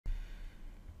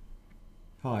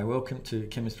Hi, welcome to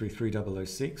Chemistry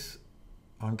 3006.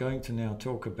 I'm going to now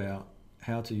talk about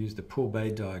how to use the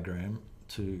Pourbaix diagram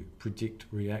to predict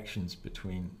reactions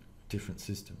between different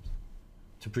systems,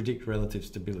 to predict relative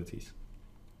stabilities.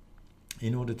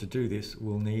 In order to do this,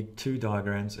 we'll need two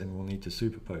diagrams and we'll need to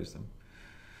superpose them.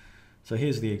 So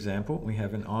here's the example. We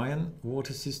have an iron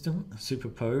water system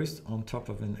superposed on top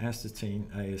of an astatine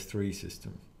AS3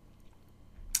 system.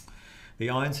 The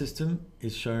iron system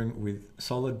is shown with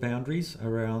solid boundaries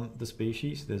around the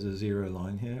species. There's a zero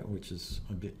line here, which is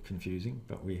a bit confusing,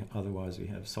 but otherwise we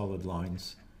have solid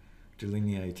lines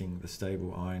delineating the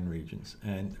stable iron regions,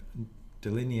 and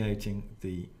delineating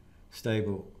the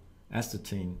stable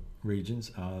astatine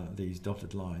regions are these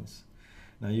dotted lines.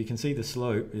 Now you can see the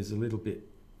slope is a little bit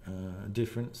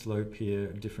different. Slope here,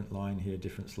 different line here,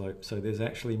 different slope. So there's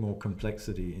actually more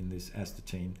complexity in this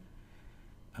astatine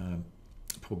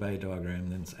Pourbaix diagram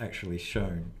than it's actually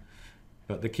shown.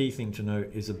 But the key thing to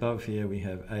note is above here we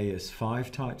have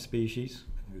AS5 type species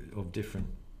of different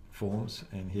forms,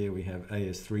 and here we have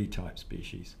AS3 type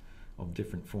species of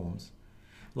different forms.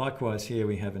 Likewise, here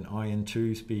we have an iron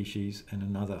 2 species and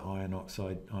another iron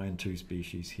oxide iron 2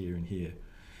 species here and here.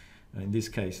 In this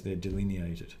case they're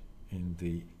delineated in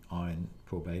the iron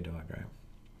Pourbaix diagram.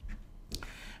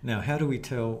 Now, how do we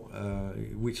tell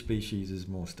which species is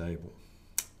more stable?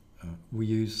 We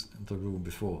use the rule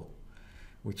before,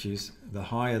 which is the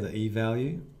higher the E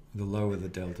value, the lower the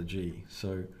delta G.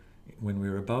 So when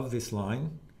we're above this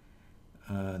line,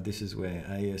 this is where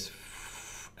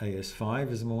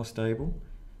AS5 is more stable.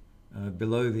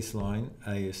 Below this line,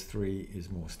 AS3 is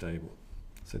more stable.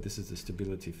 So this is the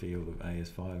stability field of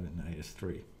AS5 and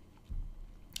AS3.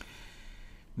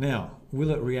 Now,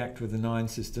 will it react with the iron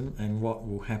system, and what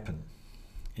will happen?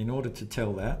 In order to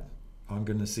tell that, I'm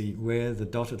going to see where the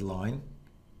dotted line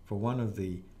for one of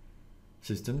the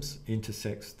systems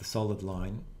intersects the solid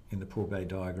line in the Pourbaix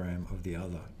diagram of the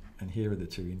other. And here are the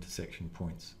two intersection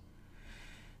points.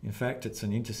 In fact, it's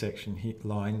an intersection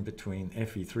line between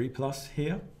Fe3+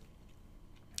 here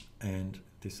and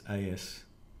this AS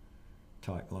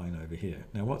type line over here.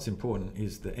 Now what's important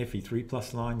is the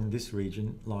Fe3+ line in this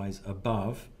region lies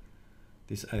above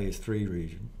this AS3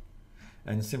 region.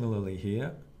 And similarly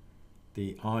here,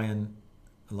 the iron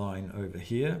line over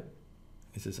here,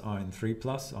 this is iron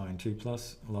 3+, iron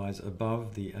 2+, lies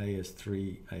above the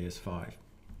AS3, AS5.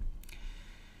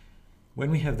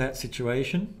 When we have that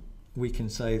situation, we can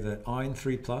say that iron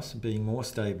 3+, being more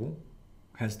stable,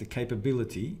 has the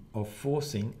capability of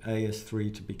forcing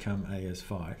AS3 to become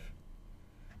AS5.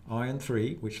 Iron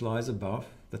 3, which lies above,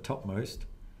 the topmost,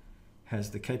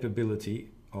 has the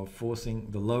capability of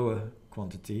forcing the lower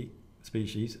quantity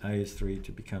species, AS3,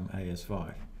 to become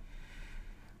AS5.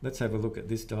 Let's have a look at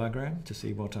this diagram to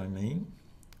see what I mean.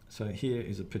 So here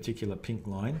is a particular pink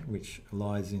line which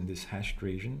lies in this hashed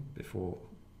region before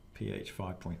pH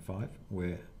 5.5,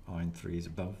 where iron 3 is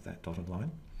above that dotted line.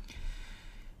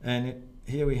 And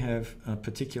here we have a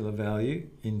particular value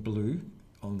in blue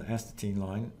on the astatine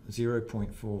line,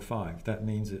 0.45. That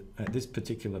means that at this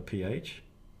particular pH,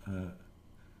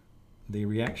 the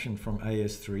reaction from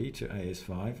AS3 to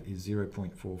AS5 is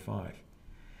 0.45.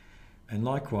 And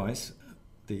likewise,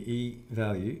 the E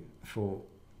value for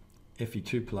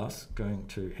Fe2+ going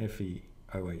to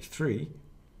FeOH3,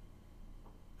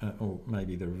 or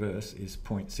maybe the reverse, is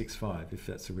 0.65 if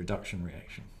that's a reduction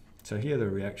reaction. So here the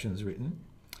reaction is written.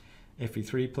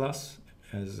 Fe3+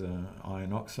 as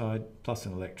iron oxide plus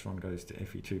an electron goes to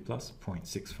Fe2+,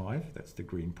 0.65, that's the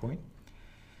green point.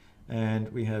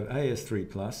 And we have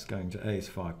AS3+ going to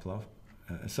AS5+,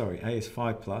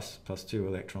 AS5+ plus 2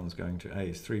 electrons going to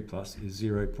AS3+ is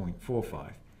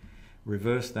 0.45.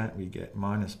 Reverse that, we get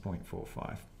minus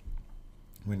 0.45.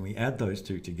 When we add those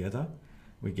two together,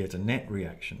 we get a net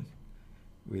reaction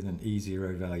with an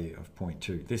E0 value of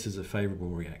 0.2. This is a favorable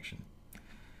reaction.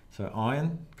 So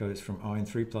iron goes from iron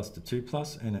 3+ to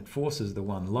 2+, and it forces the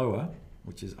one lower,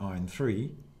 which is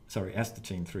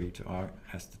astatine 3 to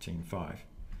astatine 5.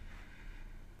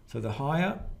 So the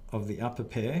higher of the upper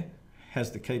pair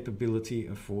has the capability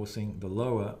of forcing the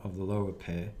lower of the lower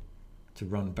pair to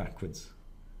run backwards.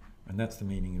 And that's the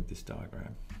meaning of this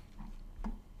diagram.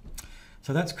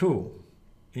 So that's cool.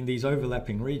 In these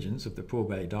overlapping regions of the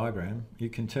Pourbaix diagram, you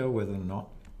can tell whether or not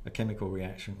a chemical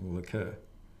reaction will occur.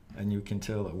 And you can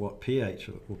tell at what pH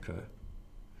it will occur.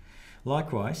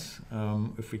 Likewise,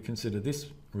 if we consider this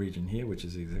region here, which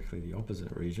is exactly the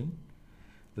opposite region,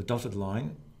 the dotted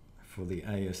line for the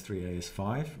AS3,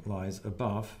 AS5 lies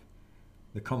above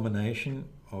the combination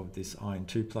of this iron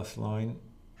 2+ line,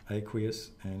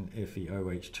 aqueous, and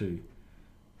FeOH2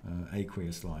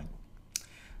 aqueous line.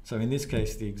 So in this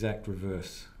case, the exact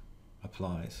reverse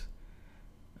applies.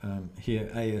 Here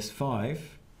AS3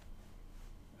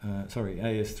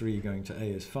 going to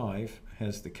AS5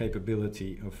 has the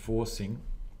capability of forcing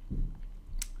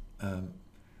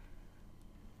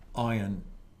iron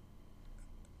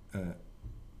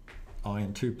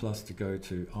 2 plus to go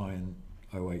to iron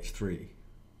OH3.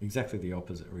 Exactly the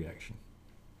opposite reaction.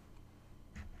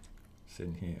 So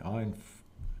in here,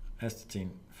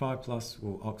 astatine 5 plus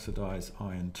will oxidize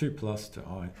iron 2 plus to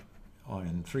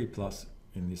iron 3 plus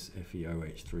in this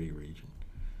FeOH3 region.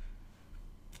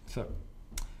 So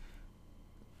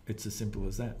it's as simple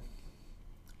as that.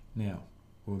 Now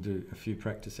we'll do a few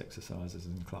practice exercises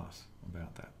in class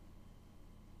about that.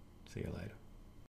 See you later.